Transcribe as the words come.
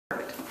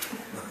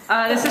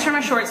This is from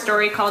a short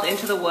story called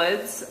Into the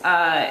Woods.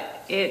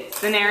 The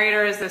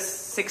narrator is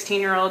this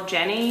 16-year-old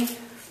Jenny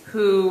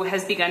who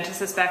has begun to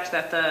suspect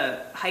that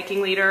the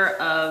hiking leader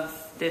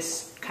of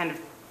this kind of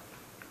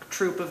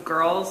troop of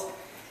girls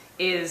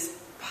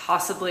is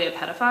possibly a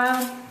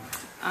pedophile.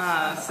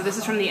 So this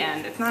is from the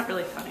end. It's not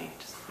really funny.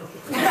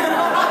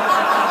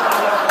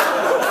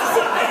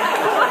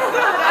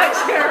 I'm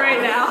scared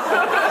right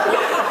now.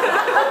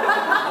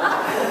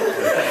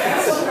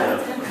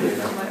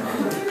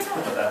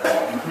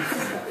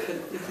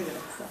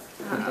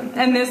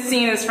 And this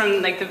scene is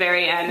from like the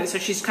very end, and so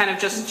she's kind of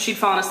she'd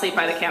fallen asleep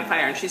by the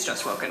campfire and she's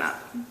just woken up.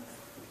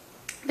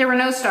 There were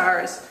no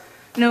stars,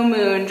 no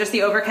moon, just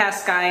the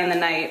overcast sky and the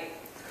night.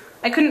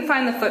 I couldn't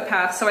find the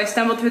footpath, so I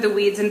stumbled through the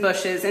weeds and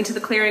bushes into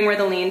the clearing where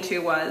the lean-to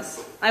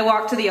was. I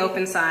walked to the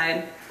open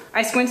side.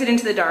 I squinted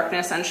into the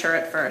darkness, unsure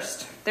at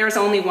first. There was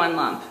only one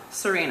lump,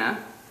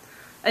 Serena.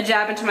 A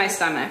jab into my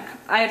stomach.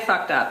 I had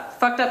fucked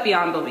up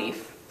beyond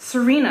belief.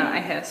 Serena, I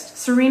hissed.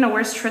 Serena,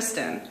 where's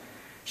Tristan?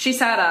 She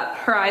sat up,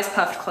 her eyes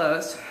puffed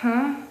closed.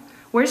 Huh?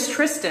 Where's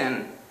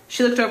Tristan?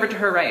 She looked over to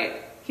her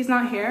right. He's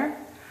not here?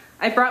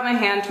 I brought my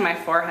hand to my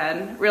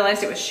forehead,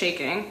 realized it was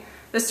shaking.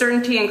 The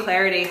certainty and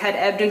clarity had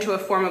ebbed into a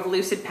form of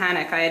lucid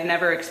panic I had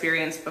never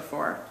experienced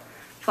before.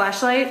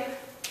 Flashlight?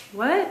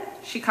 What?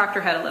 She cocked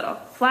her head a little.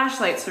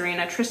 Flashlight,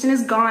 Serena. Tristan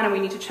is gone and we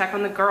need to check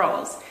on the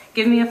girls.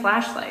 Give me a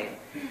flashlight.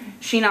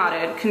 She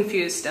nodded,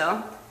 confused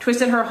still,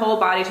 twisted her whole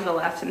body to the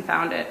left and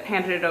found it,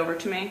 handed it over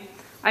to me.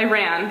 I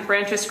ran,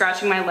 branches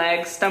scratching my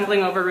legs,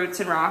 stumbling over roots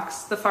and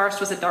rocks. The forest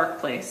was a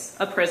dark place,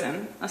 a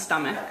prison, a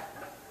stomach.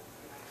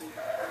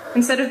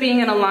 Instead of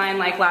being in a line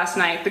like last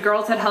night, the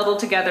girls had huddled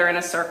together in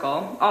a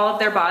circle, all of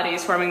their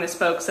bodies forming the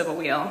spokes of a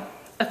wheel.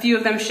 A few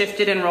of them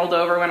shifted and rolled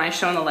over when I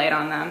shone the light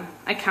on them.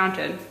 I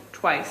counted,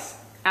 twice.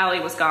 Allie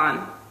was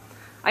gone.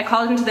 I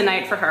called into the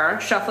night for her,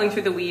 shuffling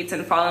through the weeds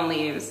and fallen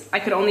leaves. I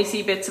could only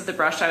see bits of the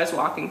brush I was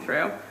walking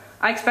through.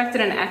 I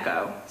expected an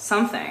echo,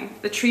 something.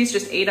 The trees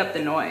just ate up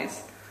the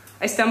noise.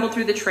 I stumbled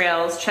through the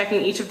trails,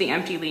 checking each of the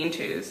empty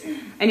lean-tos.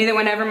 I knew that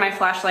whenever my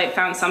flashlight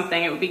found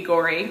something, it would be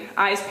gory,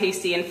 eyes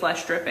pasty and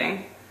flesh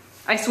dripping.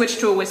 I switched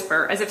to a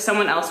whisper, as if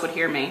someone else would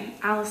hear me.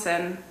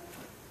 Allison.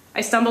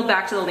 I stumbled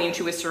back to the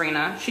lean-to with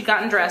Serena. She'd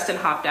gotten dressed and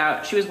hopped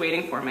out. She was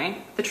waiting for me.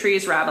 The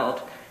trees rattled.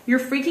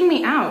 You're freaking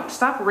me out.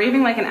 Stop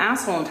raving like an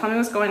asshole and tell me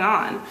what's going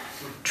on.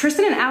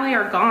 Tristan and Allie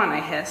are gone, I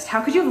hissed.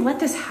 How could you have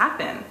let this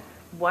happen?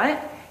 What?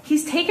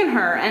 He's taken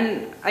her,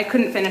 and I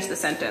couldn't finish the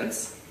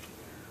sentence.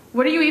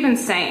 What are you even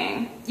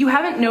saying? You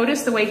haven't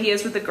noticed the way he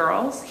is with the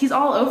girls? He's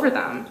all over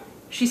them.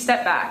 She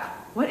stepped back.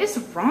 What is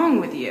wrong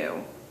with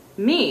you?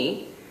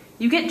 Me?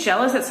 You get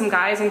jealous that some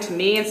guy is into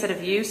me instead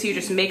of you, so you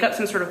just make up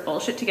some sort of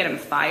bullshit to get him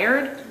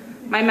fired?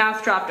 My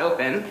mouth dropped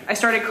open. I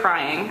started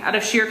crying, out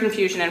of sheer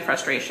confusion and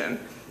frustration.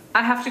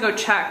 I have to go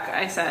check,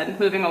 I said,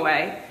 moving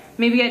away.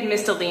 Maybe I'd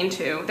missed a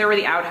lean-to. There were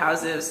the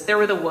outhouses. There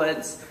were the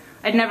woods.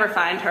 I'd never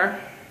find her.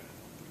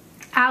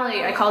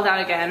 Allie, I called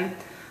out again.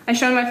 I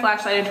shone my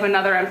flashlight into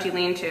another empty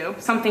lean-to.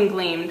 Something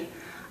gleamed.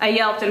 I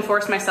yelped and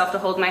forced myself to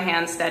hold my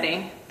hand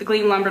steady. The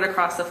gleam lumbered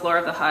across the floor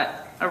of the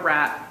hut. A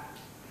rat.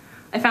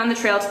 I found the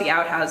trail to the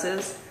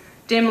outhouses.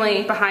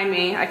 Dimly, behind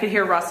me, I could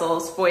hear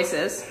rustles,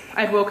 voices.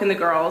 I'd woken the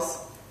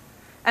girls.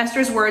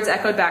 Esther's words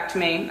echoed back to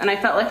me, and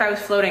I felt like I was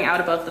floating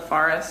out above the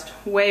forest,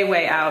 way,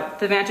 way out,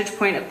 the vantage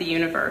point of the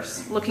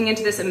universe, looking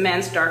into this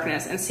immense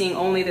darkness and seeing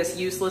only this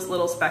useless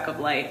little speck of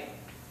light.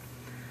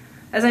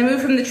 As I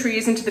moved from the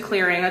trees into the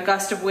clearing, a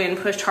gust of wind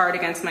pushed hard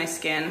against my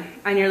skin.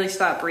 I nearly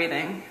stopped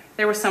breathing.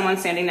 There was someone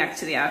standing next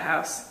to the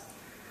outhouse.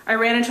 I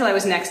ran until I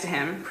was next to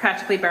him,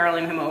 practically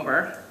barreling him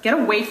over. Get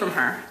away from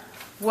her.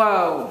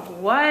 Whoa,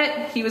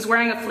 what? He was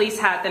wearing a fleece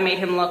hat that made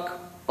him look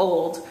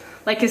old,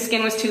 like his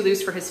skin was too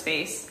loose for his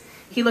face.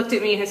 He looked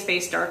at me and his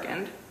face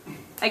darkened.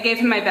 I gave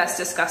him my best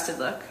disgusted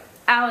look.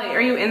 Allie,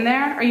 are you in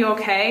there? Are you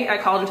okay? I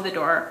called into the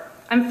door.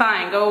 I'm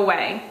fine, go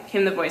away,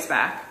 came the voice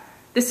back.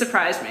 This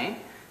surprised me.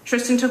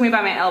 Tristan took me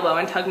by my elbow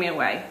and tugged me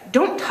away.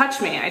 Don't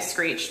touch me, I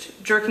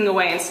screeched, jerking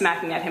away and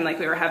smacking at him like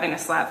we were having a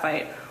slap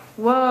fight.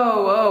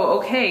 Whoa,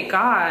 okay,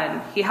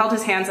 God. He held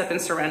his hands up in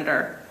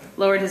surrender,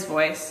 lowered his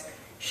voice.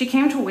 She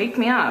came to wake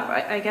me up.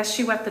 I guess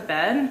she wet the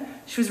bed.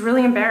 She was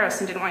really embarrassed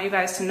and didn't want you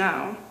guys to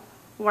know.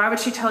 Why would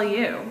she tell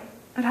you?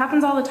 It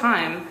happens all the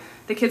time.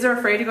 The kids are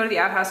afraid to go to the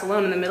outhouse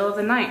alone in the middle of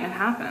the night, and it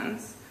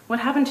happens. What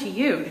happened to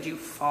you? Did you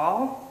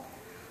fall?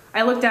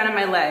 I looked down at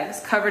my legs,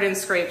 covered in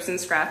scrapes and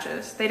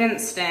scratches. They didn't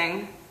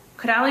sting.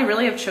 Could Allie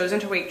really have chosen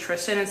to wake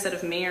Tristan instead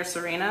of me or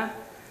Serena?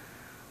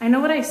 I know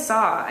what I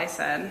saw, I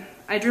said.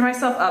 I drew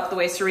myself up the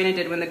way Serena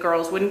did when the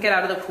girls wouldn't get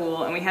out of the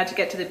pool and we had to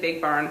get to the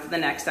big barn for the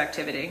next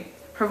activity.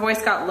 Her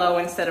voice got low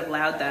instead of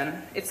loud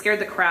then. It scared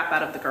the crap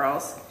out of the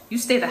girls. You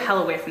stay the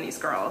hell away from these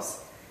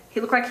girls. He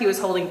looked like he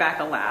was holding back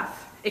a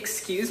laugh.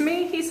 Excuse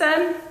me, he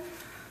said.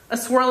 A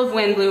swirl of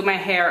wind blew my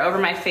hair over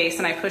my face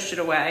and I pushed it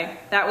away.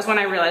 That was when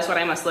I realized what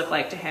I must look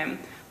like to him,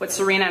 what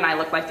Serena and I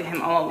looked like to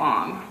him all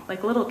along,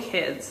 like little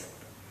kids.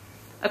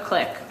 A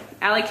click.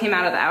 Allie came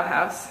out of the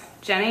outhouse.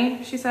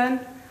 Jenny, she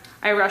said.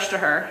 I rushed to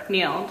her,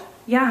 kneeled.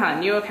 Yeah,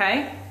 hun, you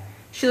okay?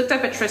 She looked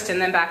up at Tristan,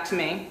 then back to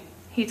me.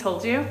 He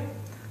told you?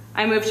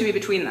 I moved to be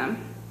between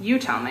them. You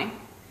tell me.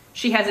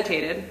 She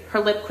hesitated. Her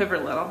lip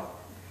quivered a little.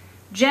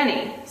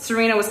 Jenny,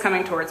 Serena was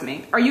coming towards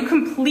me. Are you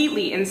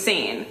completely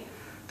insane?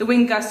 The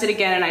wind gusted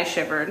again and I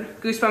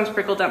shivered. Goosebumps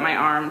prickled up my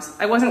arms.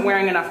 I wasn't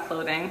wearing enough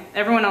clothing.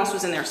 Everyone else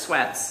was in their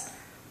sweats.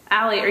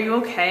 Allie, are you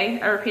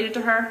okay? I repeated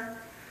to her.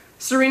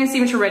 Serena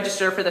seemed to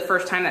register for the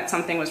first time that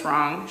something was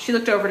wrong. She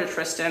looked over to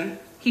Tristan.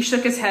 He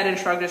shook his head and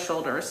shrugged his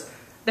shoulders.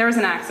 There was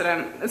an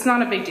accident. It's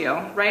not a big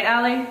deal. Right,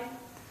 Allie?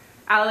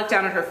 Allie looked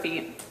down at her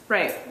feet.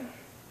 Right.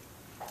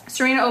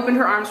 Serena opened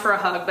her arms for a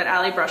hug, but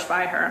Allie brushed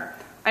by her.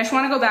 I just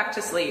want to go back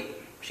to sleep.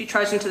 She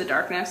trudged into the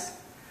darkness.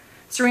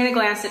 Serena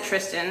glanced at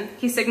Tristan.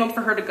 He signaled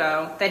for her to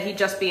go, that he'd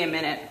just be a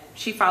minute.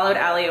 She followed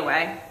Allie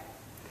away.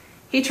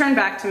 He turned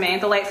back to me,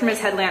 the light from his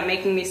headlamp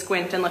making me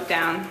squint and look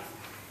down.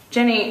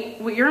 Jenny,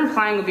 what you're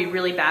implying would be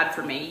really bad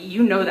for me.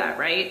 You know that,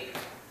 right?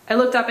 I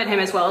looked up at him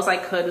as well as I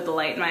could with the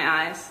light in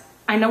my eyes.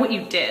 I know what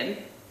you did.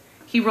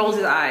 He rolled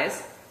his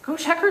eyes. Go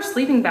check her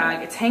sleeping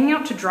bag. It's hanging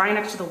out to dry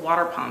next to the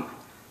water pump.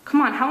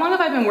 Come on, how long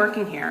have I been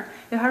working here?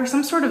 If I were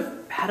some sort of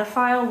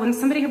pedophile, wouldn't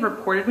somebody have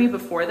reported me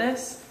before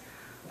this?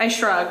 I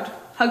shrugged,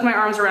 hugged my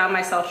arms around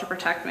myself to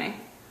protect me.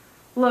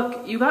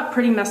 Look, you got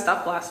pretty messed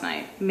up last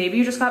night. Maybe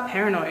you just got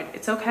paranoid.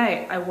 It's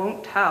okay. I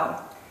won't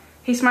tell.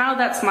 He smiled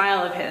that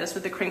smile of his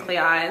with the crinkly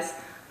eyes.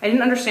 I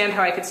didn't understand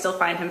how I could still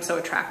find him so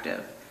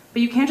attractive.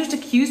 But you can't just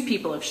accuse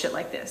people of shit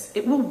like this.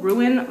 It will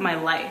ruin my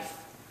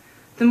life.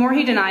 The more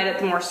he denied it,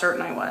 the more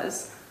certain I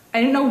was. I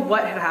didn't know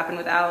what had happened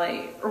with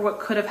Allie, or what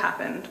could have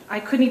happened.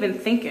 I couldn't even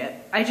think it.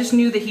 I just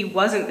knew that he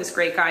wasn't this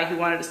great guy he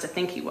wanted us to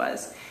think he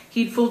was.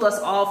 He'd fooled us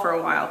all for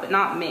a while, but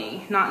not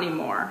me, not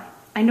anymore.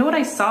 I know what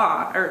I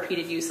saw, I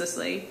repeated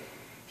uselessly.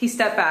 He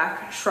stepped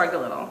back, shrugged a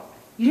little.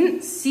 You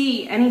didn't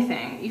see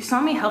anything. You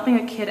saw me helping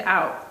a kid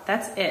out.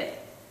 That's it.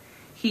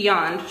 He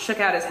yawned, shook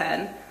out his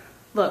head.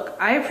 Look,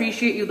 I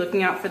appreciate you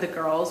looking out for the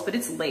girls, but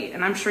it's late,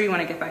 and I'm sure you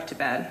want to get back to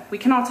bed. We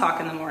can all talk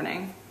in the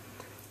morning.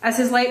 As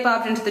his light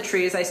bobbed into the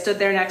trees, I stood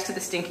there next to the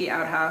stinky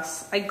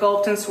outhouse. I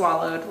gulped and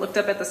swallowed, looked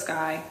up at the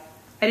sky.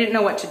 I didn't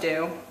know what to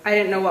do. I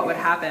didn't know what would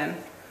happen.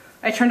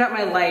 I turned out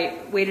my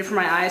light, waited for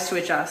my eyes to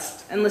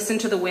adjust, and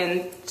listened to the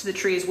wind, to the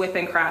trees whip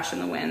and crash in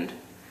the wind.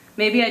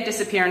 Maybe I'd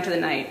disappear into the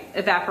night,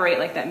 evaporate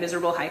like that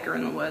miserable hiker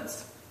in the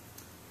woods.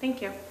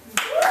 Thank you.